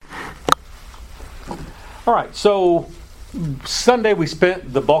All right, so Sunday we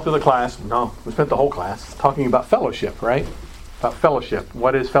spent the bulk of the class, no, we spent the whole class talking about fellowship, right? About fellowship.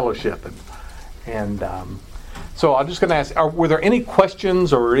 What is fellowship? And so I'm just going to ask, were there any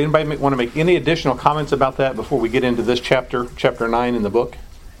questions or anybody want to make any additional comments about that before we get into this chapter 9 in the book?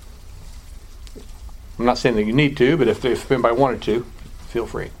 I'm not saying that you need to, but if anybody wanted to, feel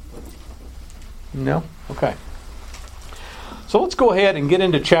free. No? Okay. So let's go ahead and get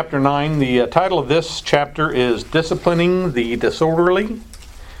into chapter 9. The title of this chapter is Disciplining the Disorderly,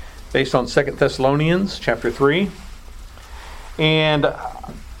 based on 2 Thessalonians chapter 3. And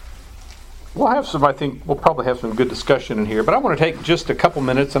we'll probably have some good discussion in here. But I want to take just a couple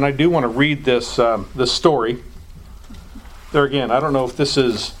minutes, and I do want to read this story. There again, I don't know if this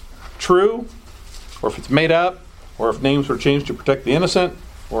is true, or if it's made up, or if names were changed to protect the innocent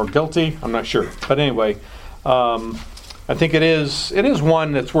or guilty. I'm not sure. But anyway, I think it is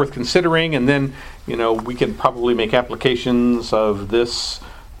one that's worth considering, and then we can probably make applications of this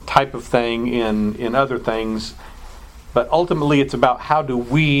type of thing in other things. But ultimately, it's about how do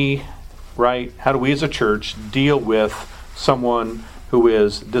we as a church deal with someone who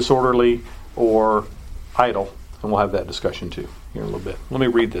is disorderly or idle, and we'll have that discussion too here in a little bit. Let me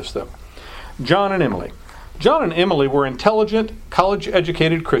read this though. John and Emily. John and Emily were intelligent,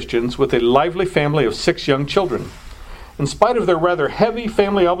 college-educated Christians with a lively family of 6 young children. In spite of their rather heavy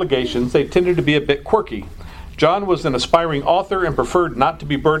family obligations, they tended to be a bit quirky. John was an aspiring author and preferred not to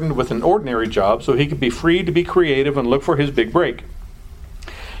be burdened with an ordinary job so he could be free to be creative and look for his big break.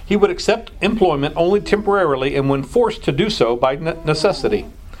 He would accept employment only temporarily and when forced to do so by necessity.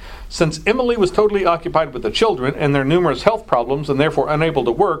 Since Emily was totally occupied with the children and their numerous health problems and therefore unable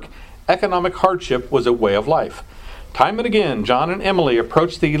to work, economic hardship was a way of life. Time and again, John and Emily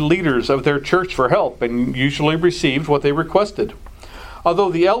approached the leaders of their church for help and usually received what they requested.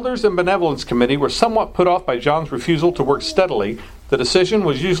 Although the elders and benevolence committee were somewhat put off by John's refusal to work steadily, the decision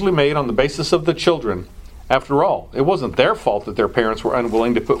was usually made on the basis of the children. After all, it wasn't their fault that their parents were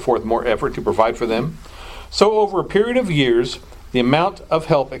unwilling to put forth more effort to provide for them. So over a period of years, the amount of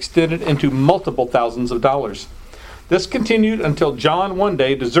help extended into multiple thousands of dollars. This continued until John one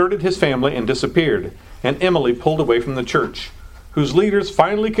day deserted his family and disappeared, and Emily pulled away from the church, whose leaders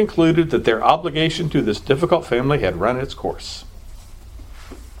finally concluded that their obligation to this difficult family had run its course.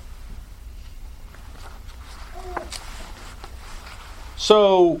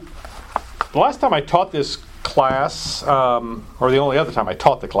 So, the last time I taught this class, or the only other time I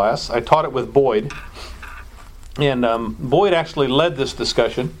taught the class, I taught it with Boyd. And Boyd actually led this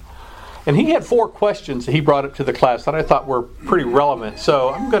discussion. And he had 4 questions that he brought up to the class that I thought were pretty relevant. So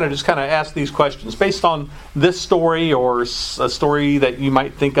I'm going to just kind of ask these questions based on this story or a story that you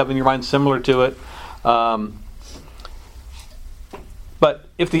might think of in your mind similar to it. But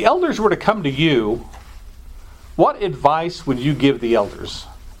if the elders were to come to you, what advice would you give the elders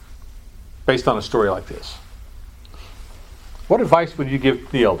based on a story like this? What advice would you give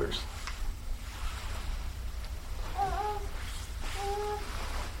the elders?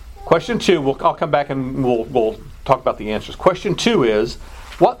 Question 2, I'll come back and we'll talk about the answers. Question 2 is,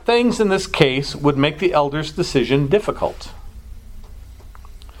 what things in this case would make the elders' decision difficult?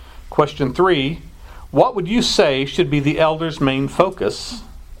 Question 3, what would you say should be the elders' main focus?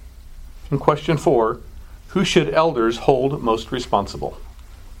 And question 4, who should elders hold most responsible?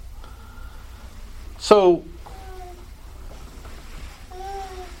 So,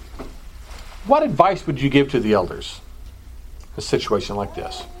 what advice would you give to the elders in a situation like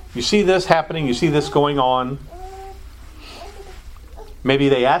this? You see this happening, you see this going on. Maybe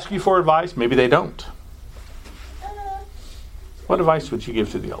they ask you for advice, maybe they don't. What advice would you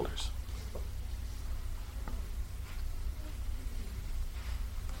give to the elders?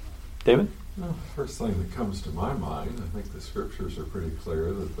 David? Well, first thing that comes to my mind, I think the scriptures are pretty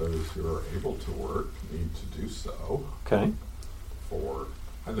clear that those who are able to work need to do so. Okay. For,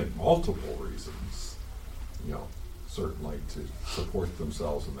 I think, multiple reasons. Certainly to support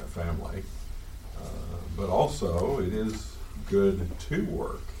themselves and their family. But also, it is good to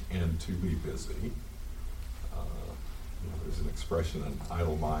work and to be busy. There's an expression, an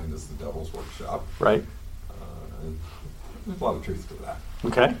idle mind is the devil's workshop. Right. And there's a lot of truth to that.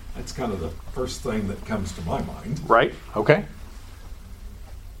 Okay. That's kind of the first thing that comes to my mind. Right. Okay.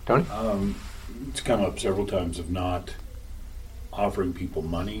 Tony? It's come up several times of not offering people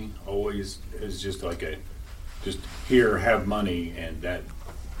money always is just like just here, have money, and that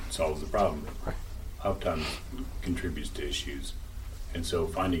solves the problem. Right. Oftentimes contributes to issues. And so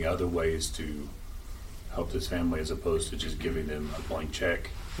finding other ways to help this family as opposed to just giving them a blank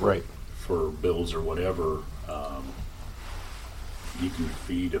check Right. for bills or whatever you can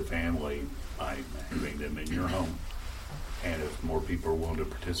feed a family by having them in your home. And if more people are willing to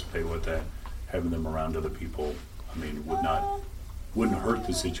participate with that, having them around other people, I mean, wouldn't hurt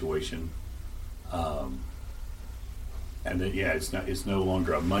the situation. And then, yeah, it's no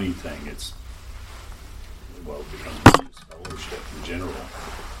longer a money thing. It becomes just fellowship in general.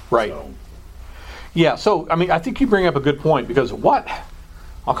 Right. So, Yeah, so, I mean, I think you bring up a good point, because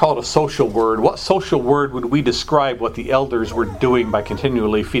I'll call it a social word, what social word would we describe what the elders were doing by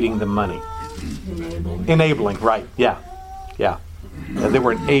continually feeding them money? Enabling, right, yeah. They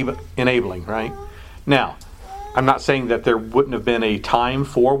were enabling, right? Now, I'm not saying that there wouldn't have been a time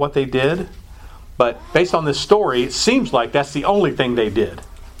for what they did, but based on this story, it seems like that's the only thing they did,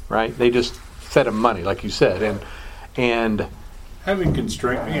 right? They just fed them money, like you said, and having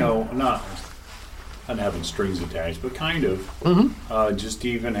constraint, not having strings attached, but kind of, just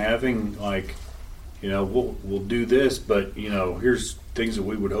even having we'll do this, but here's things that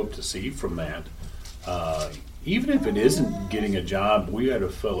we would hope to see from that. Even if it isn't getting a job, we had a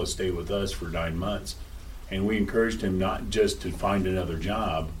fellow stay with us for 9 months, and we encouraged him not just to find another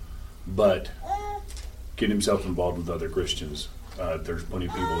job, but get himself involved with other Christians. There's plenty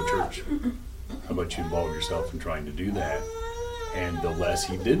of people at church. How about you involve yourself in trying to do that? And the less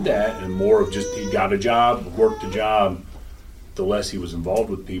he did that, and more of just he got a job, worked a job, the less he was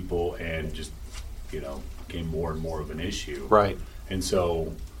involved with people, and just became more and more of an issue. right. And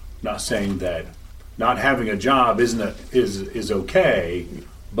so, not saying that not having a job is okay,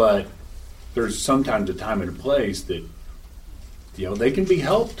 but there's sometimes a time and a place that they can be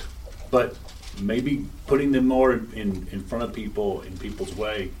helped, but maybe putting them more in front of people, in people's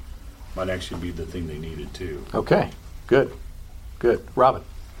way, might actually be the thing they needed too. Okay, good. Robin?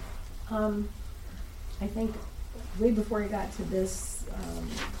 I think way before I got to this,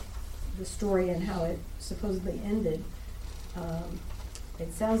 the story and how it supposedly ended,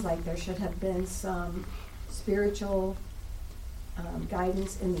 it sounds like there should have been some spiritual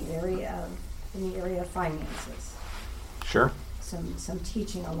guidance in the area of finances. Sure. Some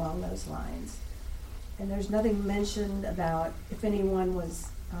teaching along those lines. And there's nothing mentioned about if anyone was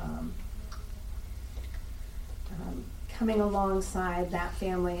coming alongside that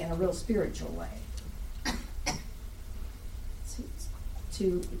family in a real spiritual way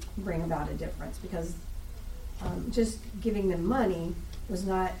to bring about a difference, because just giving them money was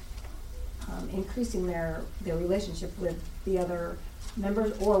not increasing their relationship with the other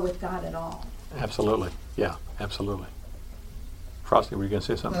members or with God at all. Absolutely. Yeah, absolutely. Frosty, were you going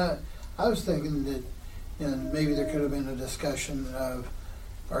to say something? I was thinking that maybe there could have been a discussion of,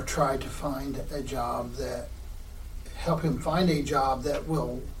 or try to find a job that, help him find a job that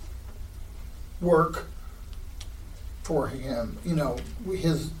will work for him,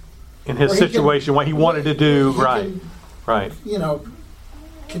 his... In his situation, what he wanted to do, right, can, right.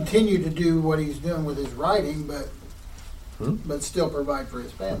 Continue to do what he's doing with his writing, but still provide for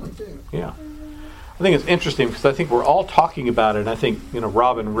his family too. Yeah. I think it's interesting because I think we're all talking about it, and I think,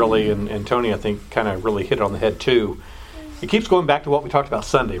 Robin really and Tony, I think, kind of really hit it on the head too. It keeps going back to what we talked about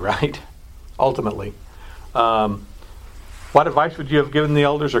Sunday, right? Ultimately. What advice would you have given the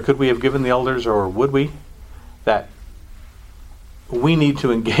elders, or could we have given the elders, or would we? That we need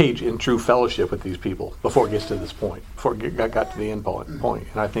to engage in true fellowship with these people before it gets to this point, before it got to the end point.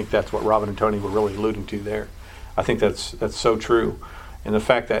 And I think that's what Robin and Tony were really alluding to there. I think that's so true. And the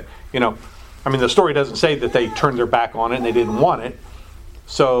fact that, the story doesn't say that they turned their back on it and they didn't want it.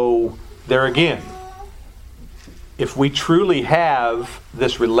 So there again, if we truly have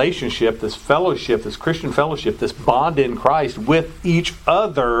this relationship, this fellowship, this Christian fellowship, this bond in Christ with each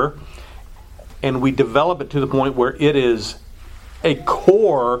other, and we develop it to the point where it is the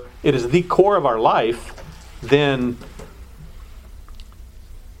core of our life, then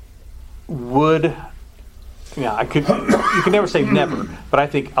you can never say never, but I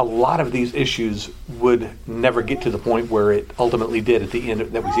think a lot of these issues would never get to the point where it ultimately did at the end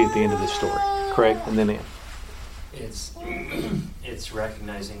that we see at the end of this story. Craig, and then Ann. It's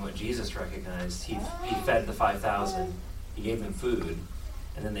recognizing what Jesus recognized. He fed the 5,000. He gave them food,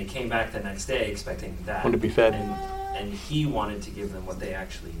 and then they came back the next day expecting that. Wanted to be fed. And he wanted to give them what they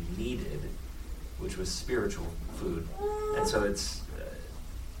actually needed, which was spiritual food. And so it's,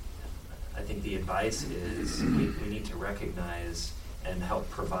 I think the advice is we need to recognize and help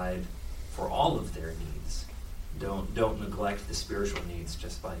provide for all of their needs. Don't neglect the spiritual needs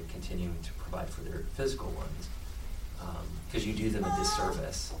just by continuing to provide for their physical ones, because you do them a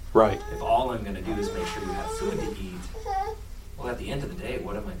disservice. Right. If all I'm going to do is make sure you have food to eat, well, at the end of the day,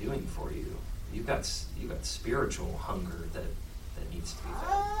 what am I doing for you? You've got spiritual hunger that needs to be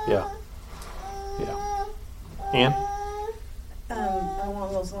fed. Yeah. Ann?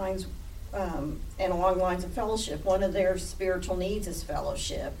 along those lines, and along the lines of fellowship, one of their spiritual needs is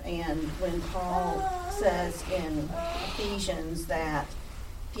fellowship. And when Paul says in Ephesians that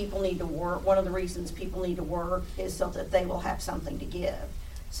people need to work, one of the reasons people need to work is so that they will have something to give.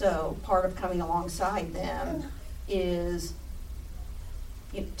 So part of coming alongside them is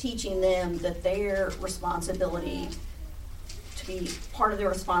teaching them that their responsibility to be part of their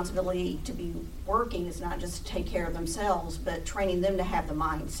responsibility to be working is not just to take care of themselves, but training them to have the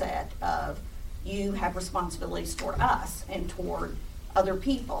mindset of you have responsibilities toward us and toward other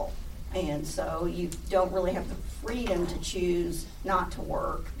people. And so you don't really have the freedom to choose not to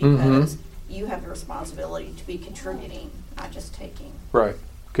work because you have the responsibility to be contributing, not just taking. Right.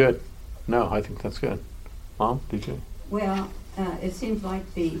 Good. No, I think that's good. Mom, did you? Well, it seems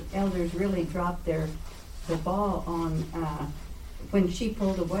like the elders really dropped the ball on when she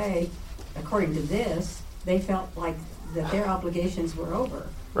pulled away. According to this, they felt like that their obligations were over.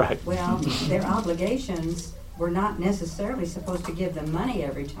 Right. Well, their obligations were not necessarily supposed to give them money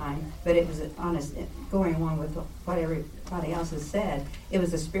every time, but it was going along with what everybody else has said. It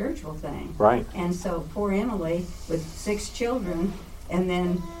was a spiritual thing. Right. And so poor Emily with 6 children, and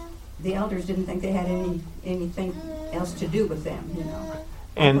then the elders didn't think they had anything else to do with them,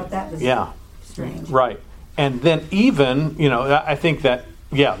 And I thought that was strange. Right. And then even, I think that,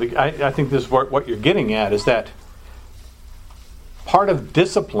 I think this is what you're getting at is that part of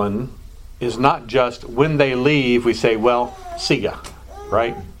discipline is not just when they leave, we say, well, see ya,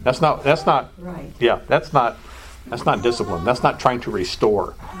 right? That's not, Right. yeah, that's not discipline. That's not trying to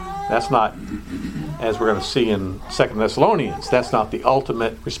restore. That's not, as we're going to see in 2 Thessalonians, that's not the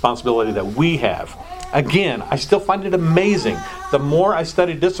ultimate responsibility that we have. Again, I still find it amazing. The more I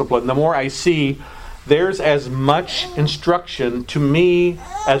study discipline, the more I see there's as much instruction to me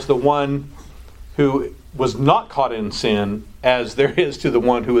as the one who was not caught in sin as there is to the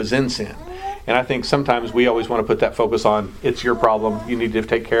one who is in sin. And I think sometimes we always want to put that focus on, it's your problem, you need to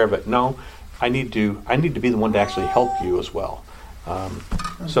take care of it. No, I need to be the one to actually help you as well.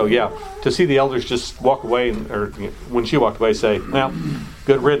 So to see the elders just walk away, or when she walked away, say, well,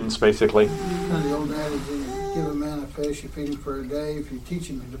 good riddance, basically. The old adage, you give a man a fish, you feed him for a day. If you teach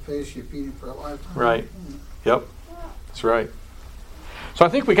him to fish, you feed him for a lifetime. Right. Yep. That's right. So I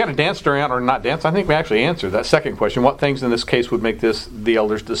think we kind of danced around, or not danced, I think we actually answered that second question. What things in this case would make the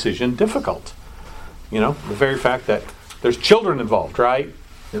elder's decision difficult? The very fact that there's children involved, right?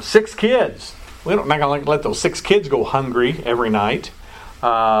 6 kids. We're not going to let those 6 kids go hungry every night.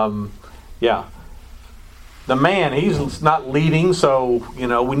 The man, he's not leading, so,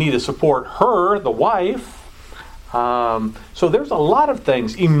 we need to support her, the wife. So there's a lot of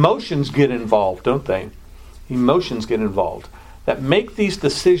things. Emotions get involved, don't they? Emotions get involved that make these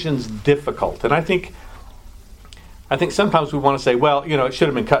decisions difficult. And I think sometimes we want to say, well, it should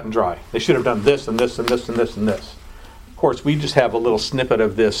have been cut and dry. They should have done this and this and this and this and this. Of course, we just have a little snippet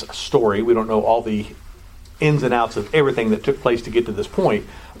of this story. We don't know all the ins and outs of everything that took place to get to this point.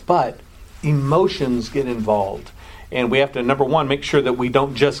 But emotions get involved. And we have to, number one, make sure that we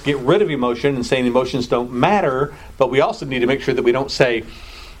don't just get rid of emotion and saying emotions don't matter, but we also need to make sure that we don't say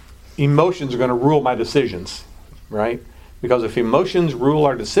emotions are going to rule my decisions, right? Because if emotions rule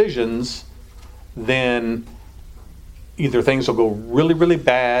our decisions, then either things will go really, really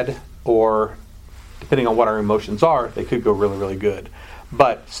bad, or depending on what our emotions are, they could go really, really good.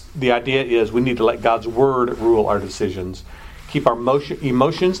 But the idea is we need to let God's Word rule our decisions. Keep our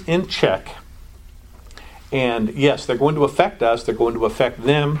emotions in check. And yes, they're going to affect us. They're going to affect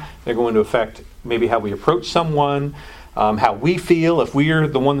them. They're going to affect maybe how we approach someone, how we feel if we're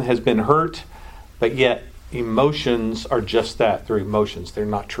the one that has been hurt. But yet, emotions are just that. They're emotions. They're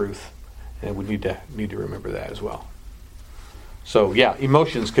not truth. And we need to remember that as well. So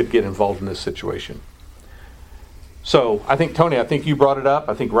emotions could get involved in this situation. So I think, Tony, you brought it up.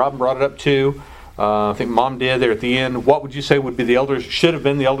 I think Robin brought it up too. I think Mom did there at the end. What would you say would be should have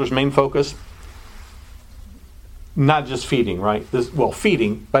been the elders' main focus? Not just feeding, right?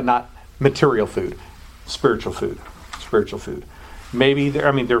 Feeding, but not material food. Spiritual food. Maybe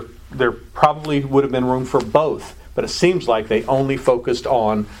there probably would have been room for both, but it seems like they only focused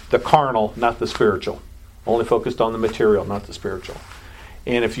on the carnal, not the spiritual. Only focused on the material, not the spiritual.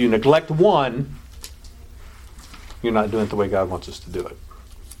 And if you neglect one, you're not doing it the way God wants us to do it.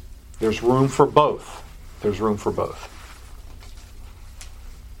 There's room for both.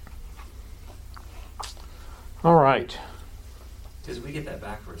 All right. Because we get that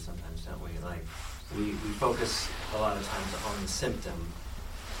backwards sometimes, don't we? Like, we focus a lot of times on the symptom,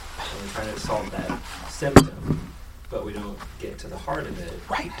 and we're trying to solve that symptom, but we don't get to the heart of it.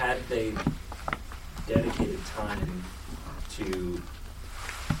 Right. Had they dedicated time to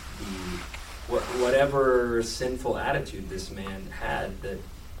whatever sinful attitude this man had that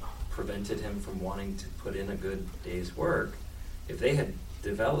prevented him from wanting to put in a good day's work. If they had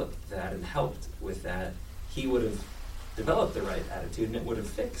developed that and helped with that, he would have developed the right attitude, and it would have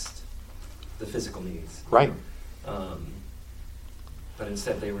fixed the physical needs. Right. But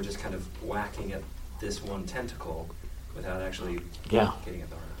instead, they were just kind of whacking at this one tentacle without actually Yeah. getting at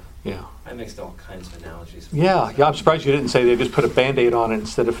the heart of it. Yeah. I mixed all kinds of analogies. Yeah, I'm surprised you didn't say they just put a Band-Aid on it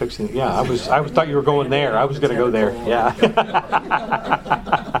instead of fixing it. Yeah, I thought you were going there. I was going to go there. Yeah.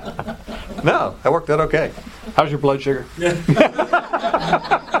 No, that worked out okay. How's your blood sugar?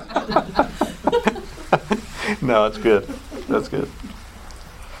 No, that's good. That's good.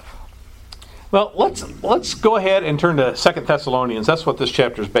 Well, let's go ahead and turn to 2 Thessalonians. That's what this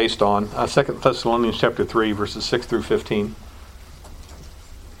chapter is based on. 2 Thessalonians chapter 3, verses 6 through 15.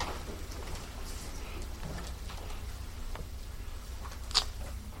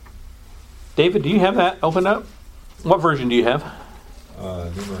 David, do you have that opened up? What version do you have? New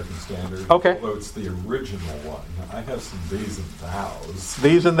American Standard. Okay. Although it's the original one. I have some these and thous.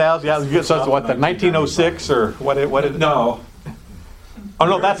 These and thous? Yeah, so it's what, the 1906 or what? What? No. Oh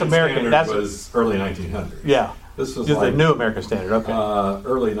no, that's American. Standard That's was early 1900s. yeah. This was Just like the New American Standard. Okay.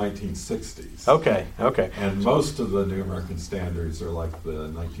 early 1960s. Okay. And most of the New American Standards are like the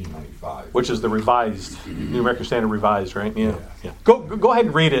 1995. Which is the revised New American Standard revised, right? Yeah. Yeah. Go ahead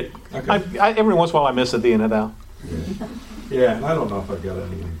and read it. Okay. Every once in a while I miss at the end of that. Yeah, and I don't know if I've got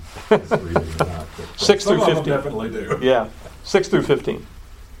any reading or not. But 6 through some of them 15. definitely do. Yeah. 6 through 15.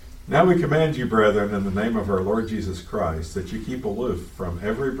 Now we command you, brethren, in the name of our Lord Jesus Christ, that you keep aloof from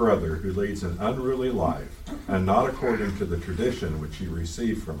every brother who leads an unruly life, and not according to the tradition which you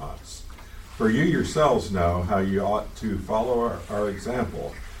received from us. For you yourselves know how you ought to follow our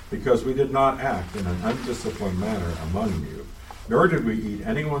example, because we did not act in an undisciplined manner among you, nor did we eat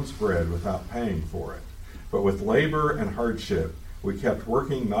anyone's bread without paying for it. But with labor and hardship we kept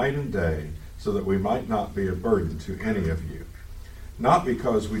working night and day, so that we might not be a burden to any of you. Not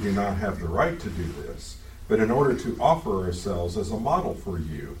because we do not have the right to do this, but in order to offer ourselves as a model for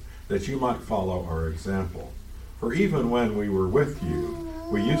you, that you might follow our example. For even when we were with you,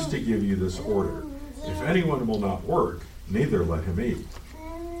 we used to give you this order: if anyone will not work, neither let him eat.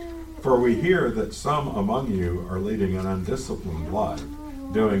 For we hear that some among you are leading an undisciplined life,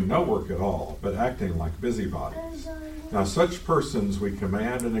 doing no work at all, but acting like busybodies. Now such persons we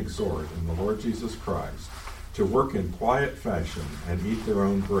command and exhort in the Lord Jesus Christ to work in quiet fashion and eat their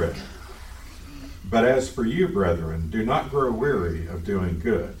own bread. But as for you, brethren, do not grow weary of doing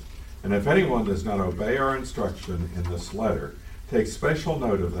good. And if anyone does not obey our instruction in this letter, take special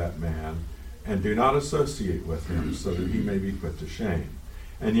note of that man, and do not associate with him, so that he may be put to shame.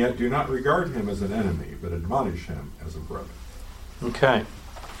 And yet do not regard him as an enemy, but admonish him as a brother. Okay.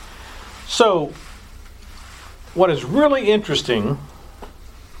 So, what is really interesting,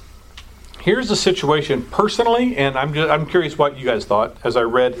 here's the situation personally, and I'm curious what you guys thought as I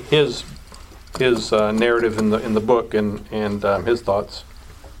read his narrative in the book and his thoughts.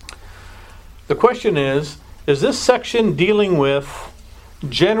 The question is this section dealing with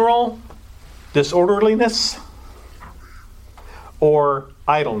general disorderliness or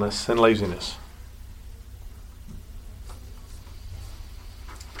idleness and laziness?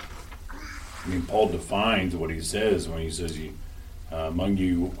 I mean, Paul defines what he says when he says, among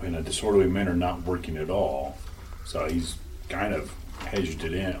you in a disorderly manner, not working at all. So he's kind of hedged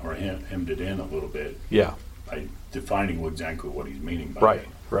it in, or hemmed it in a little bit. Yeah. By defining exactly what he's meaning by Right, it.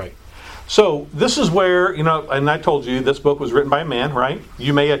 right. So this is where, and I told you this book was written by a man, right?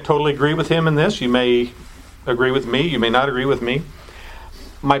 You may totally agree with him in this. You may agree with me. You may not agree with me.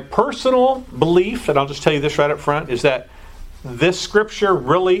 My personal belief, and I'll just tell you this right up front, is that this scripture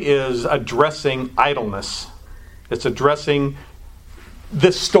really is addressing idleness. It's addressing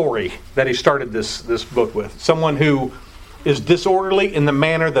this story that he started this book with. Someone who is disorderly in the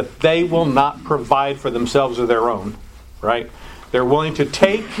manner that they will not provide for themselves or their own, right? They're willing to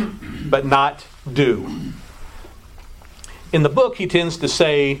take but not do. In the book, he tends to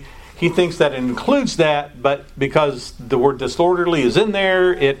say he thinks that it includes that, but because the word disorderly is in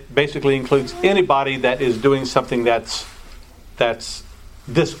there, it basically includes anybody that is doing something that's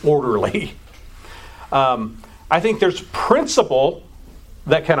disorderly. I think there's principle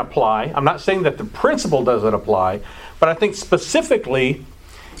that can apply. I'm not saying that the principle doesn't apply, but I think specifically,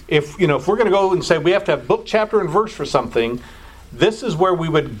 if we're going to go and say we have to have book, chapter, and verse for something, this is where we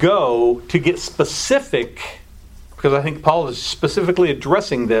would go to get specific, because I think Paul is specifically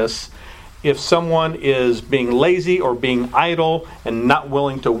addressing this. If someone is being lazy or being idle and not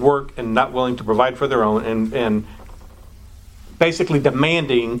willing to work and not willing to provide for their own, and basically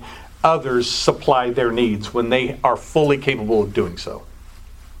demanding others supply their needs when they are fully capable of doing so.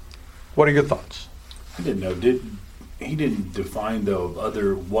 What are your thoughts? I didn't know. He didn't define though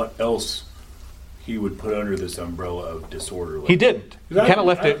what else he would put under this umbrella of disorderly? He didn't. He kind of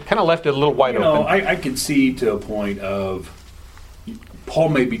left it a little wide open. I could see to a point of Paul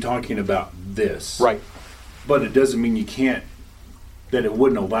may be talking about this, Right. But it doesn't mean you can't. That it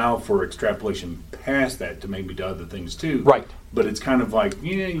wouldn't allow for extrapolation past that to maybe to other things too. Right. But it's kind of like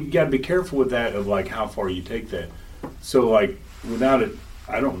you got to be careful with that of like how far you take that. So like without it,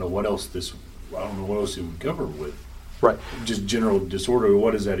 I don't know what else it would cover with. Right. Just general disorder.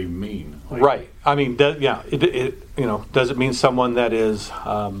 What does that even mean? Like, Right. I mean, does it mean someone that is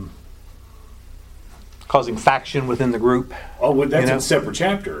causing faction within the group? Oh, well, that's You know? a separate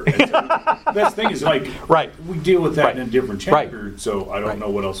chapter. And so that's the thing is like, Right. we deal with that Right. in a different Right. chapter. So I don't Right. know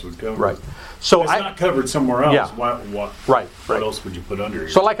what else would cover. Right. So If it's not covered somewhere else. Yeah. What Right. else would you put under here?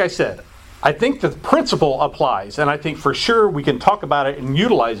 So like I said, I think the principle applies, and I think for sure we can talk about it and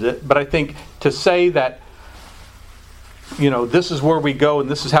utilize it, but I think to say that, this is where we go and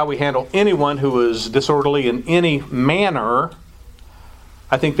this is how we handle anyone who is disorderly in any manner,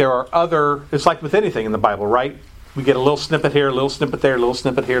 I think there are it's like with anything in the Bible, right? We get a little snippet here, a little snippet there, a little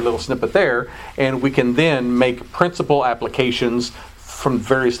snippet here, a little snippet there, and we can then make principle applications from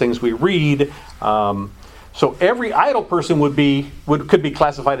various things we read. So every idle person could be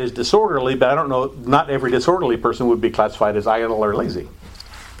classified as disorderly, but I don't know, not every disorderly person would be classified as idle or lazy.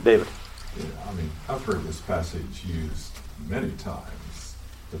 David? Yeah, I mean, I've heard this passage used many times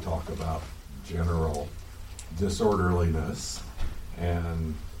to talk about general disorderliness.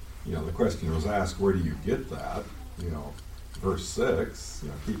 And, the question was asked, where do you get that? Verse 6,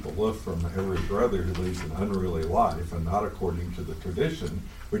 keep aloof from every brother who leads an unruly life and not according to the tradition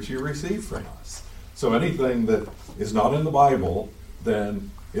which you received from us. So anything that is not in the Bible,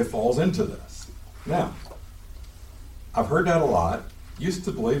 then it falls into this. Now, I've heard that a lot, used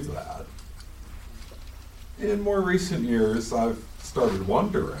to believe that. In more recent years, I've started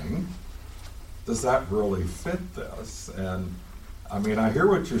wondering, does that really fit this? And I mean, I hear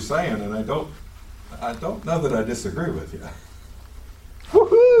what you're saying, and I don't know that I disagree with you.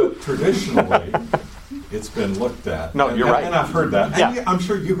 Woohoo! But traditionally, it's been looked at. No, you're right. And I've heard that. Yeah. And I'm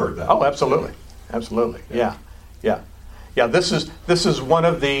sure you heard that. Oh, absolutely. Absolutely. Yeah. This is one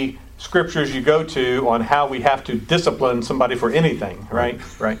of the scriptures you go to on how we have to discipline somebody for anything, right?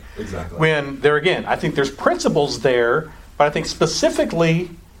 Right. Exactly. When there again, I think there's principles there, but I think specifically,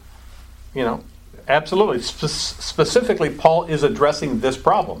 absolutely, specifically, Paul is addressing this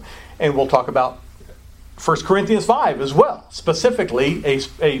problem, and we'll talk about 1 Corinthians 5 as well, specifically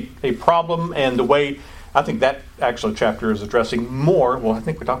a problem and the way. I think that actual chapter is addressing more. Well, I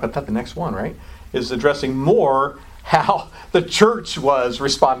think we talked about that the next one, right? Is addressing more how the church was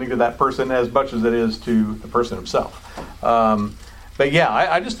responding to that person as much as it is to the person himself. But yeah,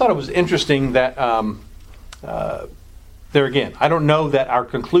 I just thought it was interesting that there again, I don't know that our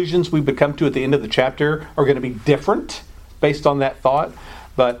conclusions we would come to at the end of the chapter are going to be different based on that thought,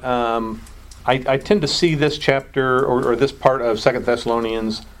 but I tend to see this chapter or this part of 2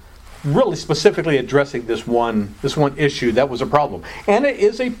 Thessalonians really specifically addressing this one issue that was a problem. And it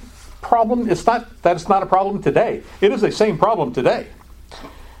is a problem. It's not that it's not a problem today. It is the same problem today.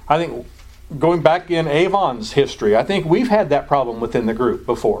 I think going back in Avon's history, I think we've had that problem within the group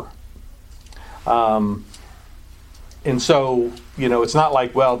before. And so, it's not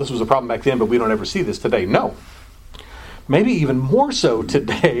like, well, this was a problem back then, but we don't ever see this today. No. Maybe even more so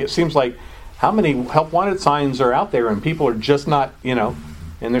today. It seems like how many help wanted signs are out there and people are just not,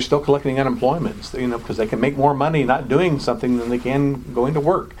 and they're still collecting unemployment, because they can make more money not doing something than they can going to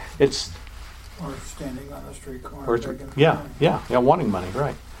work. Or standing on a street corner. begging for money. Yeah, wanting money,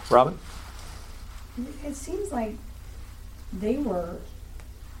 right. Robin? It seems like they were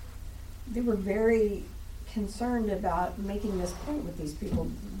very concerned about making this point with these people.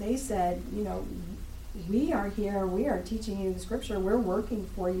 They said, we are here, we are teaching you the scripture, we're working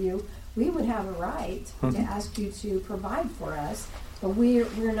for you. We would have a right to ask you to provide for us, but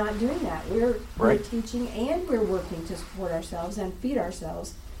we're not doing that. We're Right. teaching and we're working to support ourselves and feed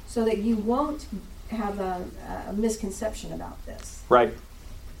ourselves so that you won't have a misconception about this. Right.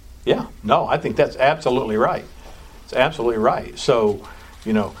 Yeah. No, I think that's absolutely right. It's absolutely right. So,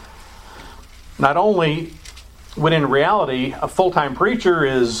 not only when in reality a full-time preacher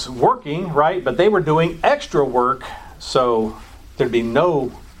is working, right, but they were doing extra work, so there'd be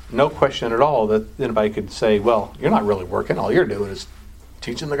no question at all that anybody could say, well, you're not really working. All you're doing is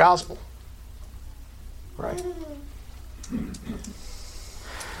teaching the gospel. Right.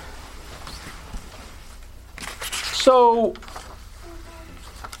 So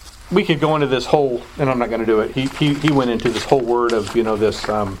we could go into this whole, and I'm not going to do it. He went into this whole word of, this,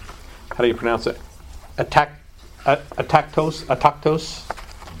 how do you pronounce it? Atactos,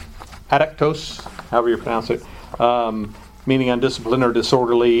 however you pronounce it, meaning undisciplined or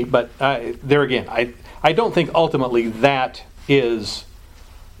disorderly. But there again, I don't think ultimately that is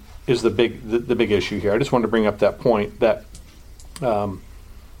the big issue here. I just wanted to bring up that point that, as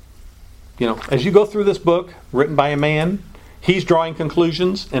you go through this book written by a man, he's drawing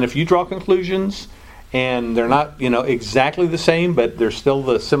conclusions, and if you draw conclusions and they're not, exactly the same, but they're still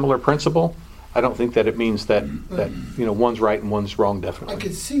the similar principle, I don't think that it means that one's right and one's wrong, definitely. I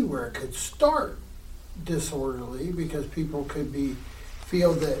could see where it could start disorderly because people could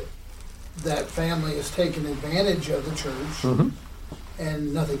feel that family is taking advantage of the church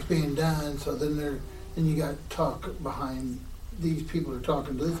and nothing's being done. So then you got talk behind these people are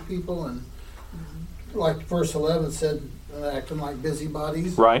talking to these people, and like verse 11 said, acting like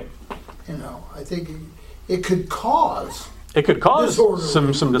busybodies. Right. I think it could cause. It could cause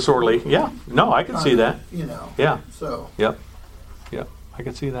disorderly. some disorderly. Yeah. No, I can see that. Yeah. So. Yep. I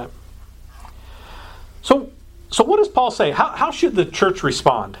can see that. So what does Paul say? How should the church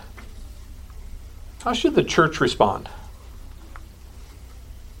respond? How should the church respond?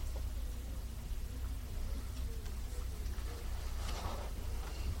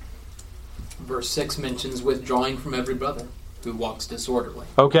 Verse 6 mentions withdrawing from every brother who walks disorderly.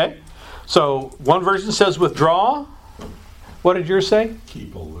 Okay. So one version says withdraw. What did yours say?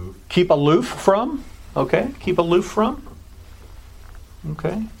 Keep aloof. Keep aloof from. Okay. Keep aloof from.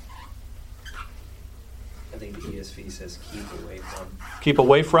 Okay. I think the ESV says keep away from. Keep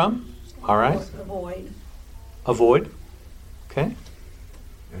away from. All right. Avoid. Avoid. Okay.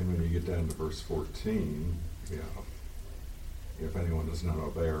 And when you get down to verse 14, if anyone does not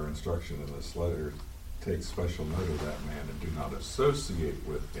obey our instruction in this letter, take special note of that man and do not associate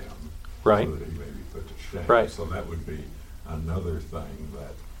with him, Right. so that he may be put to shame. Right. So that would be another thing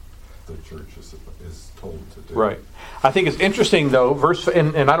that the church is told to do. Right. I think it's interesting, though,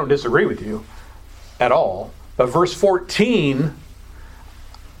 and I don't disagree with you at all, but verse 14,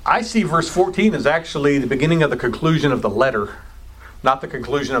 I see verse 14 as actually the beginning of the conclusion of the letter, not the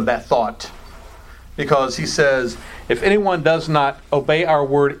conclusion of that thought. Because he says, if anyone does not obey our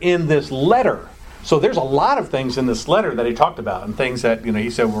word in this letter. So there's a lot of things in this letter that he talked about, and things that he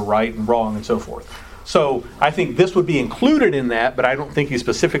said were right and wrong and so forth. So I think this would be included in that, but I don't think he's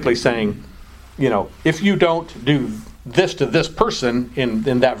specifically saying, if you don't do this to this person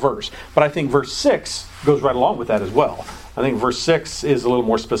in that verse. But I think verse 6 goes right along with that as well. I think verse 6 is a little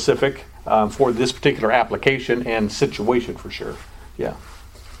more specific for this particular application and situation for sure. Yeah.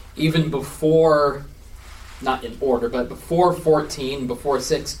 Even before, not in order, but before 14, before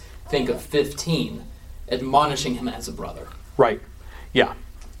 6, think of 15, admonishing him as a brother. Right. Yeah.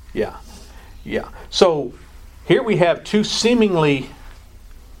 So here we have two seemingly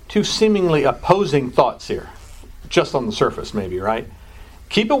opposing thoughts here, just on the surface maybe, right?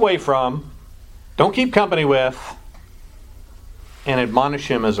 Keep away from, don't keep company with, and admonish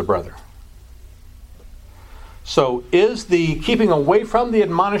him as a brother. So is the keeping away from the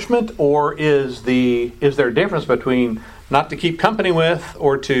admonishment, or is there a difference between not to keep company with,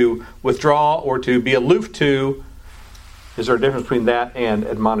 or to withdraw, or to be aloof to? Is there a difference between that and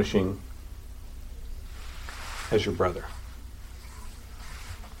admonishing as your brother?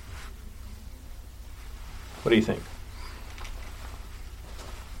 What do you think?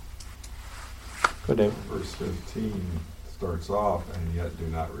 Go, David. Verse 15 starts off, and yet do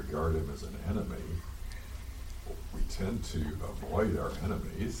not regard him as an enemy. We tend to avoid our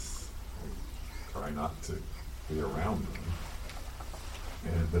enemies. We try not to be around them.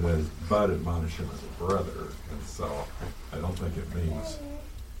 But admonish him as a brother. And so I don't think it means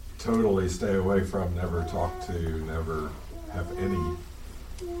totally stay away from, never talk to, never have any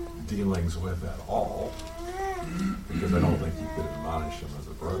dealings with at all. Because I don't think you could admonish him as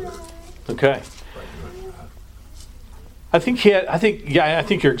a brother. Okay. By doing that. I think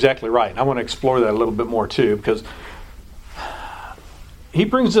you're exactly right. I want to explore that a little bit more too, because he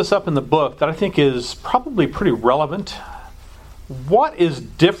brings this up in the book that I think is probably pretty relevant. What is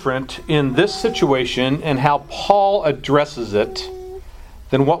different in this situation and how Paul addresses it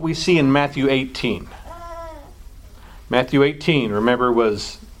than what we see in Matthew 18? Matthew 18, remember,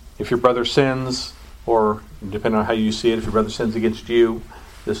 was if your brother sins, or depending on how you see it, if your brother sins against you,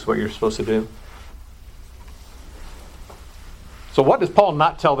 this is what you're supposed to do. So what does Paul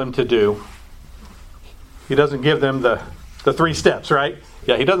not tell them to do? He doesn't give them the 3 steps, right?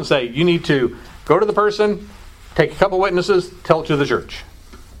 Yeah, he doesn't say, you need to go to the person, take a couple witnesses, tell it to the church.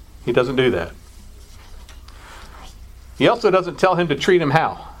 He doesn't do that. He also doesn't tell him to treat him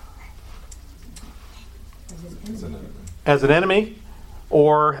how? as an enemy,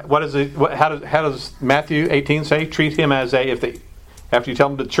 or what is it? How does Matthew 18 say? Treat him as after you tell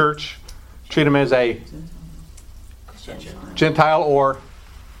him to church, treat him as a Gentile or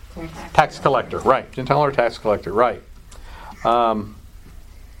tax collector, right? Gentile or tax collector, right? Well,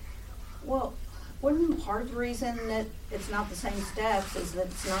 wouldn't part of the reason that it's not the same steps is that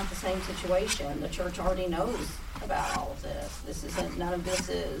it's not the same situation? The church already knows about all of this. None of this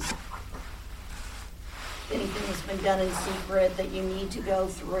is anything that's been done in secret that you need to go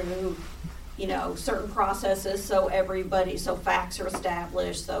through, certain processes so facts are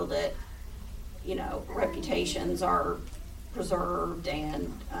established so that, reputations are preserved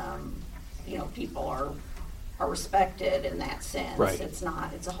and, people are respected in that sense. Right. It's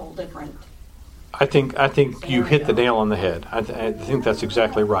a whole different. I think you hit the nail on the head. I think that's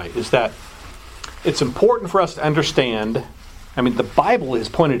exactly right. Is that it's important for us to understand. I mean, the Bible has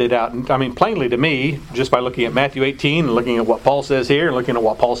pointed it out. Plainly to me, just by looking at Matthew 18 and looking at what Paul says here and looking at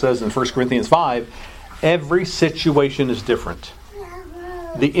what Paul says in 1 Corinthians 5, every situation is different.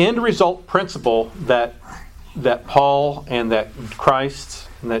 The end result principle that Paul and that Christ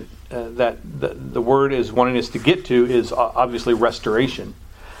and that the Word is wanting us to get to is obviously restoration.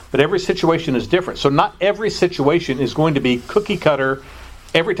 But every situation is different. So not every situation is going to be cookie cutter.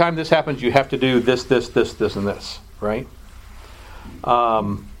 Every time this happens, you have to do this, and this, right?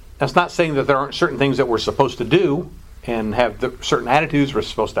 That's not saying that there aren't certain things that we're supposed to do and have certain attitudes we're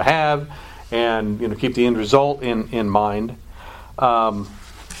supposed to have and keep the end result in mind.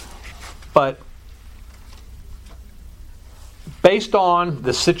 But based on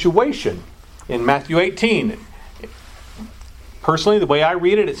the situation in Matthew 18, personally, the way I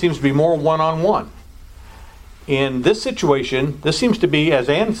read it, it seems to be more one-on-one. In this situation, this seems to be, as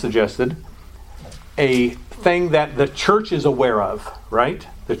Ann suggested, a thing that the church is aware of, right?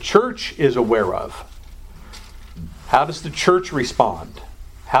 The church is aware of. How does the church respond?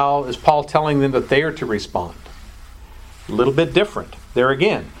 How is Paul telling them that they are to respond? A little bit different. There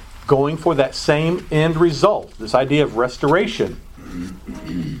again, going for that same end result, this idea of restoration.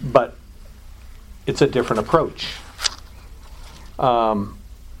 But it's a different approach. So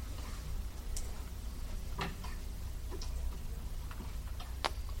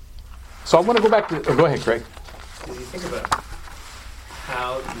I want to go back to... go ahead, Craig. If you think about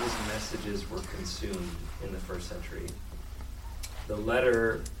how these messages were consumed in the first century, the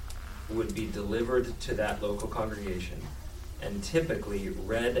letter would be delivered to that local congregation and typically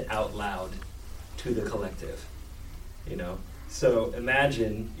read out loud to the collective. So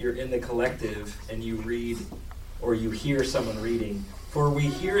imagine you're in the collective and you read or you hear someone reading, "For we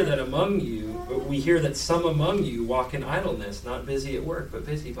hear that some among you walk in idleness, not busy at work, but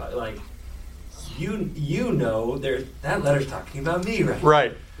busy by..." Like, that letter's talking about me,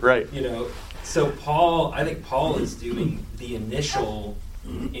 right? Right. So I think Paul is doing the initial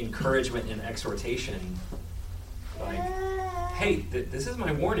encouragement and exhortation, like, hey, this is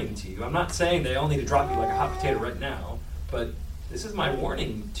my warning to you. I'm not saying they all need to drop you like a hot potato right now, but this is my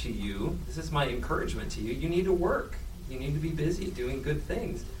warning to you. This is my encouragement to you. You need to work. You need to be busy doing good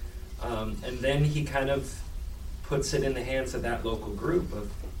things. And then he kind of puts it in the hands of that local group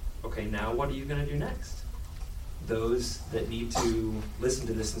of, okay, now what are you going to do next? Those that need to listen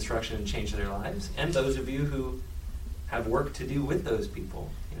to this instruction and change their lives, and those of you who have work to do with those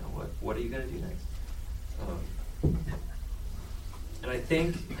people, what are you going to do next? And I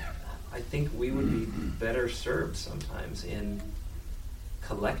think we would be better served sometimes in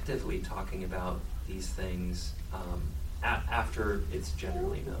collectively talking about these things after it's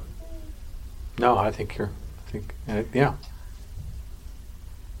generally known. No, yeah.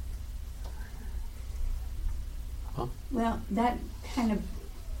 Well, that kind of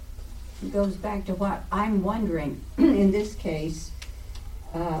goes back to what I'm wondering in this case,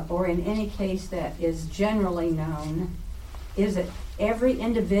 or in any case that is generally known. Is it every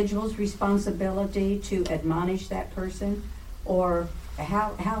individual's responsibility to admonish that person, or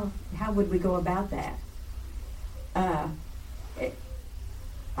how would we go about that?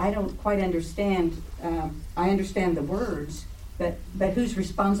 I don't quite understand. I understand the words, but who's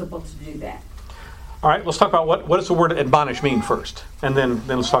responsible to do that? All right, let's talk about what does the word admonish mean first, and then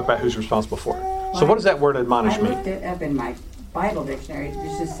let's talk about who's responsible for it. So what does that word admonish mean? I looked it up in my Bible dictionary.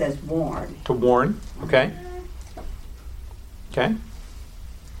 It just says warn. To warn, okay. Okay.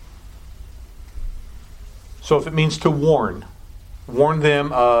 So if it means to warn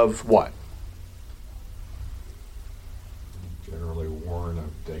them of what? Generally warn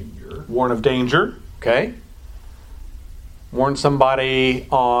of danger. Warn of danger, okay. Warn somebody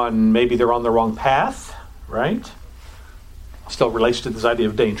on maybe they're on the wrong path, right? Still relates to this idea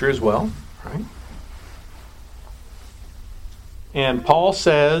of danger as well, right? And Paul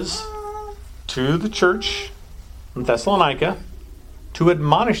says to the church in Thessalonica to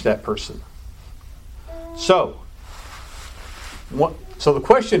admonish that person. So the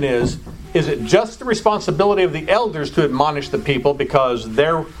question is it just the responsibility of the elders to admonish the people because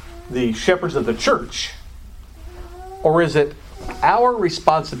they're the shepherds of the church? Or is it our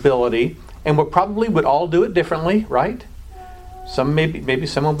responsibility, and we probably would all do it differently, right? Maybe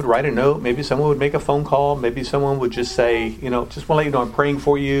someone would write a note, maybe someone would make a phone call, maybe someone would just say, just want to let you know I'm praying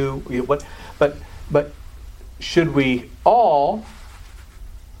for you. But should we all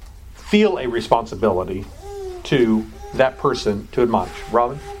feel a responsibility to that person to admonish?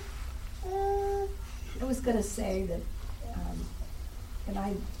 Robin? I was going to say that, and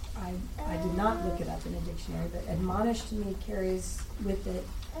I did not look it up in a dictionary, but admonish to me carries with it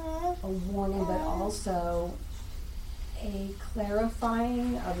a warning, but also a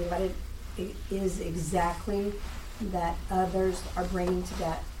clarifying of what it is exactly that others are bringing to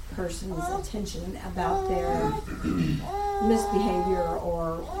that person's attention about their misbehavior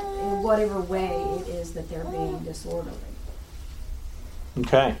or in whatever way it is that they're being disorderly.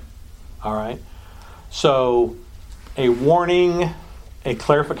 Okay. All right. So a warning, a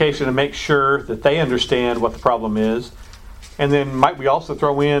clarification to make sure that they understand what the problem is. And then might we also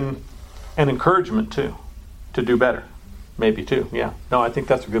throw in an encouragement too, to do better? Maybe too, yeah. No, I think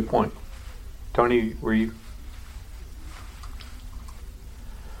that's a good point. Tony, were you?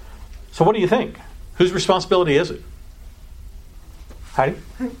 So what do you think? Whose responsibility is it? Heidi?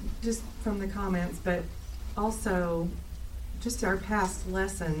 Just from the comments, but also just our past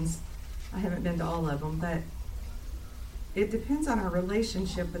lessons. I haven't been to all of them, but it depends on our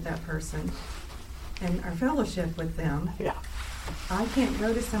relationship with that person and our fellowship with them. Yeah. I can't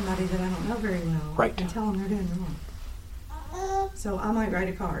go to somebody that I don't know very well and tell them they're doing wrong. So I might write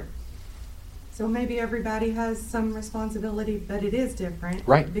a card. So maybe everybody has some responsibility, but it is different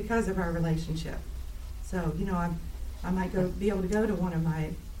because of our relationship. So, I might be able to go to one of my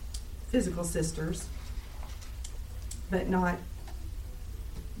physical sisters, but not,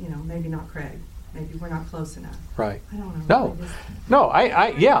 maybe not Craig. Maybe we're not close enough. Right. I don't know. No,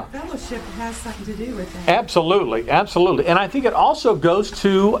 yeah. Fellowship has something to do with that. Absolutely. And I think it also goes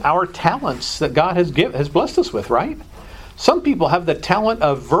to our talents that God has blessed us with, right? Some people have the talent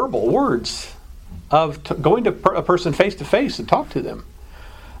of verbal words, of going to a person face to face and talk to them.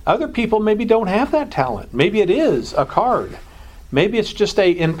 Other people maybe don't have that talent. Maybe it is a card. Maybe it's just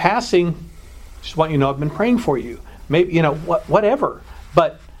in passing, just want you to know I've been praying for you. Maybe, whatever.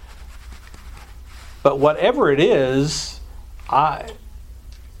 But whatever it is there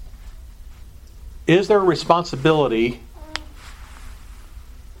a responsibility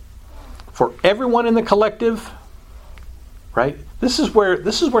for everyone in the collective? Right? This is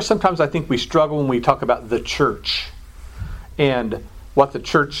where sometimes I think we struggle when we talk about the church and what the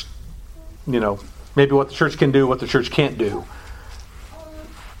church, maybe what the church can do, what the church can't do.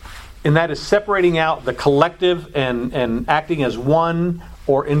 And that is separating out the collective and acting as one,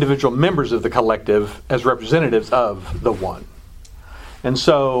 or individual members of the collective as representatives of the one. And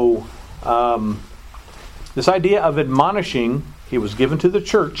so this idea of admonishing, he was given to the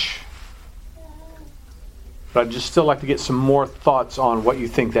church. But I'd just still like to get some more thoughts on what you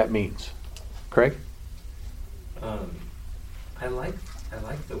think that means. Craig? I like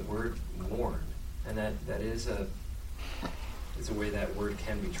the word warn, and that is a way that word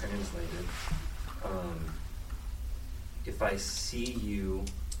can be translated. If I see you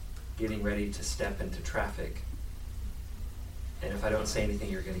getting ready to step into traffic, and if I don't say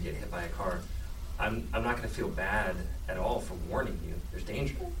anything, you're going to get hit by a car, I'm not going to feel bad at all for warning you. There's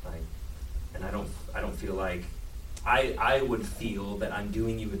danger. And I don't feel like I would feel that I'm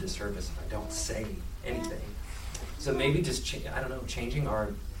doing you a disservice if I don't say anything. So maybe just changing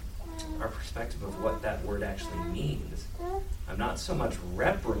our perspective of what that word actually means. I'm not so much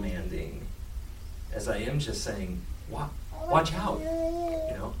reprimanding as I am just saying, watch out,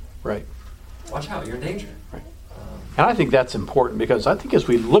 Right. Watch out, you're in danger. Right. And I think that's important because I think as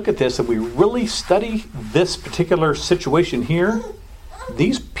we look at this and we really study this particular situation here,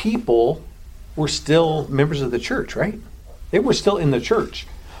 these people were still members of the church, right? They were still in the church.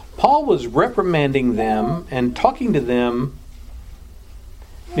 Paul was reprimanding them and talking to them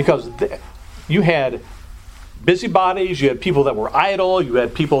because you had busybodies, you had people that were idle, you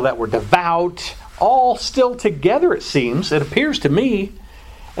had people that were devout, all still together, it seems, it appears to me.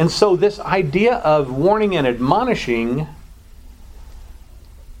 And so this idea of warning and admonishing,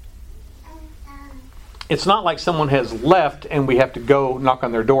 it's not like someone has left and we have to go knock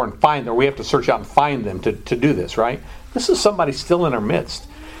on their door and find them, or we have to search out and find them to do this, right? This is somebody still in our midst.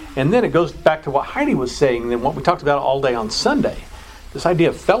 And then it goes back to what Heidi was saying and what we talked about all day on Sunday, this idea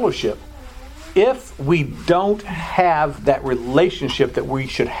of fellowship. If we don't have that relationship that we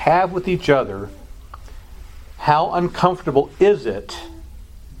should have with each other, how uncomfortable is it,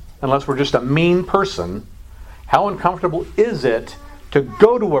 unless we're just a mean person, how uncomfortable is it to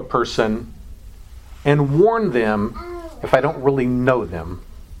go to a person and warn them if I don't really know them?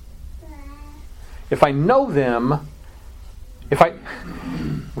 If I know them,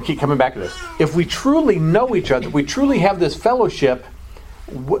 we keep coming back to this. If we truly know each other, we truly have this fellowship,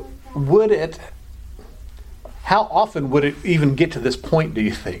 how often would it even get to this point, do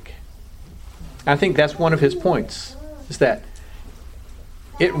you think? I think that's one of his points, is that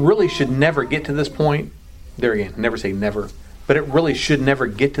it really should never get to this point. There again, never say never, but it really should never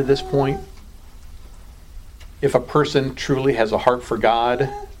get to this point. If a person truly has a heart for God,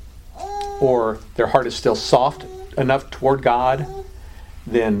 or their heart is still soft enough toward God,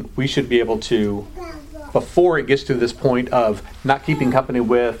 then we should be able to, before it gets to this point of not keeping company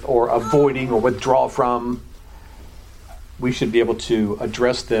with, or avoiding, or withdraw from, we should be able to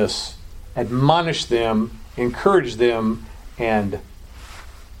address this, admonish them, encourage them, and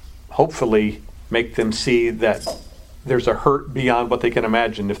hopefully make them see that there's a hurt beyond what they can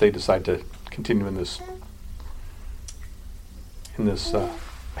imagine if they decide to continue in this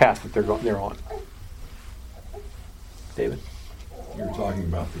path that they're on. David? You're talking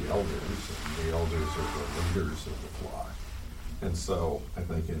about the elders, and the elders are the leaders of the flock. And so I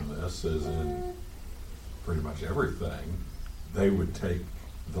think in this, as in pretty much everything, they would take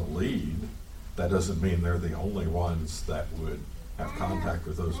the lead. That doesn't mean they're the only ones that would have contact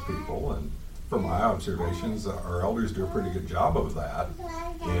with those people. And from my observations, our elders do a pretty good job of that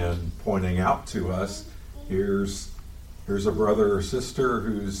in pointing out to us, here's a brother or sister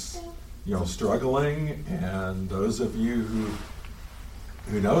who's struggling, and those of you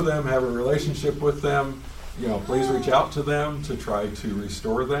who know them, have a relationship with them, please reach out to them to try to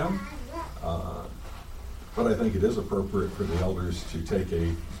restore them. But I think it is appropriate for the elders to take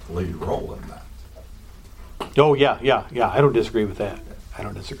a lead role in that. Oh, yeah. I don't disagree with that.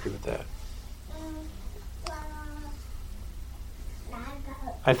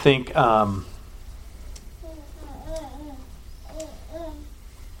 I think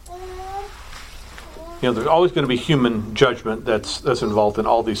there's always going to be human judgment that's involved in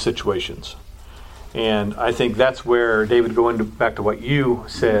all these situations. And I think that's where, David, going back to what you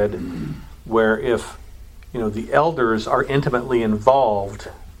said, where if the elders are intimately involved,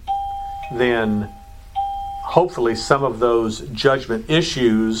 then hopefully some of those judgment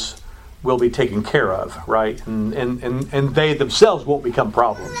issues will be taken care of, right? And they themselves won't become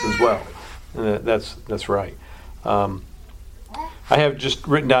problems as well. And that's right. I have just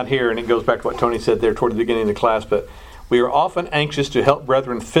written down here, and it goes back to what Tony said there toward the beginning of the class, but we are often anxious to help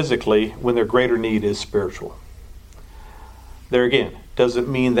brethren physically when their greater need is spiritual. There again, doesn't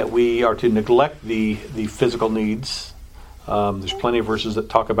mean that we are to neglect the physical needs. There's plenty of verses that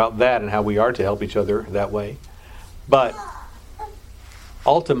talk about that and how we are to help each other that way. But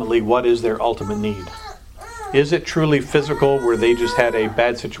ultimately, what is their ultimate need? Is it truly physical, where they just had a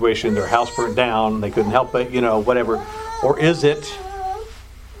bad situation, their house burnt down, they couldn't help it, whatever? Or is it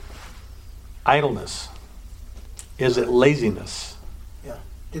idleness? Is it laziness? Yeah.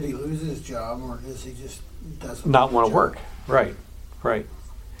 Did he lose his job, or does he just doesn't not want to work? Right.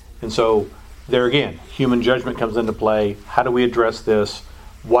 And so there again, human judgment comes into play. How do we address this?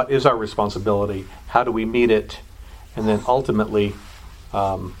 What is our responsibility? How do we meet it? And then ultimately,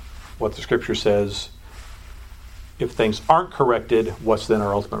 what the Scripture says, if things aren't corrected, what's then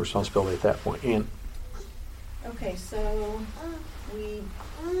our ultimate responsibility at that point? Ian? Okay, so we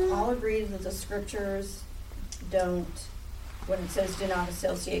all agree that the Scriptures don't, when it says do not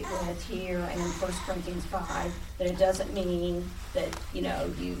associate with here and in 1 Corinthians 5, that it doesn't mean that,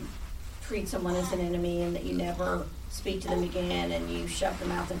 you treat someone as an enemy and that you never speak to them again and you shove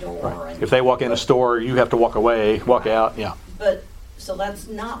them out the door. Right. If they walk in a store, you have to walk away, walk out, yeah. But, so that's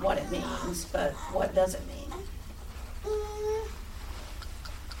not what it means, but what does it mean?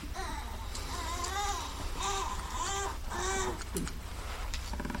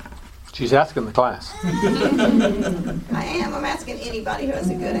 She's asking the class. I am. I'm asking anybody who has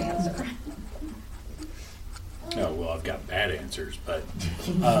a good answer. Oh, well, I've got bad answers, but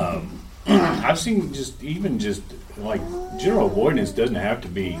I've seen just like general avoidance doesn't have to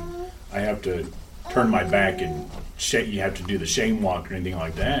be, I have to turn my back and you have to do the shame walk or anything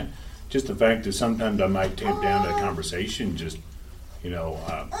like that. Just the fact that sometimes I might tamp down a conversation,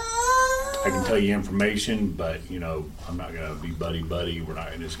 I can tell you information, but, I'm not going to be buddy-buddy. We're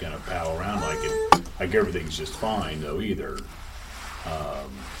not just going to pal around like everything's just fine, though, either.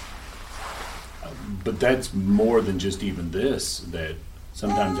 But that's more than just even this. That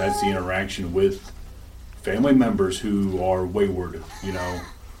sometimes that's the interaction with family members who are wayward.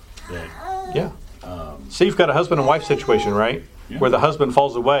 That Yeah. See, you've got a husband and wife situation, right? Yeah. Where the husband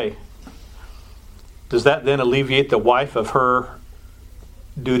falls away. Does that then alleviate the wife of her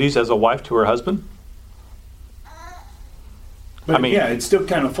duties as a wife to her husband? But I mean- yeah, it still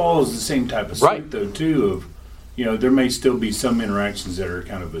kind of follows the same type of suit, Right. though, too. Of there may still be some interactions that are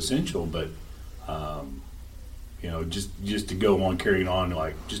kind of essential, but just to go on carrying on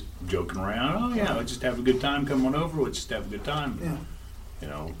like just joking around. Oh yeah, let's just have a good time. Come on over. Let's just have a good time.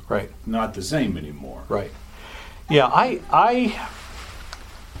 Yeah. Right. Not the same anymore. Right. Yeah,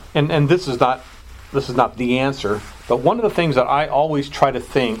 and this is not the answer, but one of the things that I always try to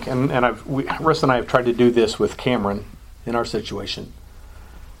think, and Russ and I have tried to do this with Cameron in our situation,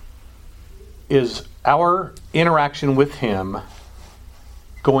 is our interaction with him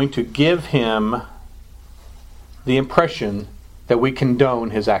going to give him the impression that we condone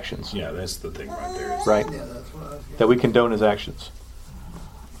his actions, Yeah, that's the thing right there. right? Yeah, that's what I was That we condone his actions.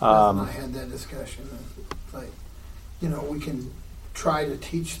 I had that discussion. It's like, we can try to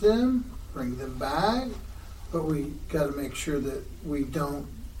teach them, bring them back, but we got to make sure that we don't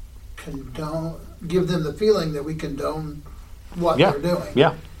give them the feeling that we condone what Yeah. they're doing.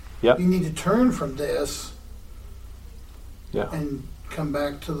 Yeah. Yep. You need to turn from this Yeah. and come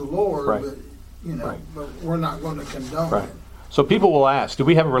back to the Lord, Right. but Right. but we're not going to condone Right. it. So people will ask, do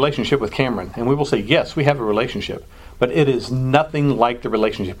we have a relationship with Cameron? And we will say, yes, we have a relationship. But it is nothing like the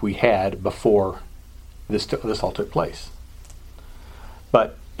relationship we had before this all took place.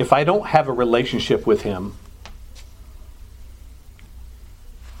 But if I don't have a relationship with him,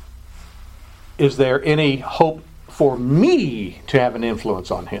 is there any hope for me to have an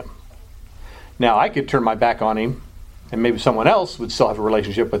influence on him? Now, I could turn my back on him, and maybe someone else would still have a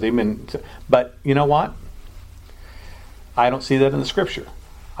relationship with him. But you know what? I don't see that in the Scripture.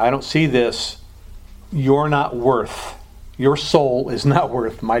 I don't see this, your soul is not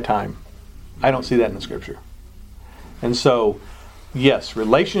worth my time. I don't see that in the Scripture. And so, yes,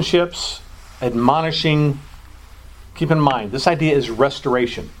 relationships, admonishing, keep in mind, this idea is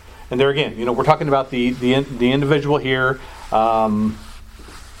restoration. And there again, we're talking about the individual here.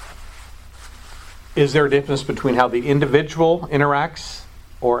 Is there a difference between how the individual interacts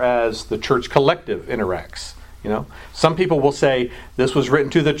or as the church collective interacts? Some people will say this was written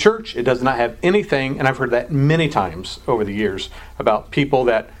to the church. It does not have anything, and I've heard that many times over the years about people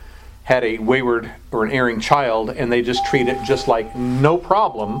that had a wayward or an erring child, and they just treat it just like no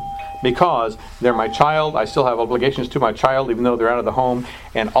problem because they're my child. I still have obligations to my child even though they're out of the home,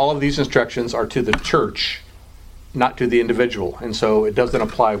 and all of these instructions are to the church, not to the individual, and so it doesn't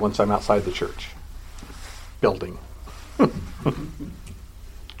apply once I'm outside the church building.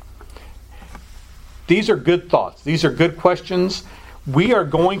 These are good thoughts. These are good questions. We are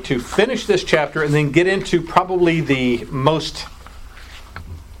going to finish this chapter and then get into probably the most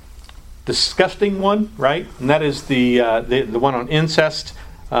disgusting one, right? And that is the one on incest,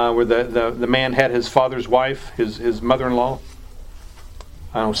 where the man had his father's wife, his mother-in-law,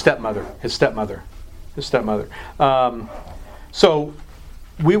 his stepmother. So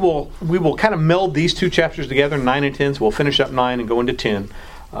we will kind of meld these two chapters together, 9 and 10. So we'll finish up 9 and go into 10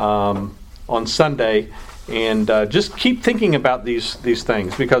 on Sunday. And just keep thinking about these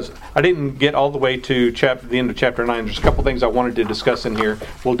things, because I didn't get all the way to the end of chapter 9. There's a couple things I wanted to discuss in here.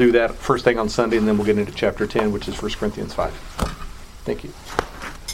 We'll do that first thing on Sunday, and then we'll get into chapter 10, which is 1 Corinthians 5. Thank you.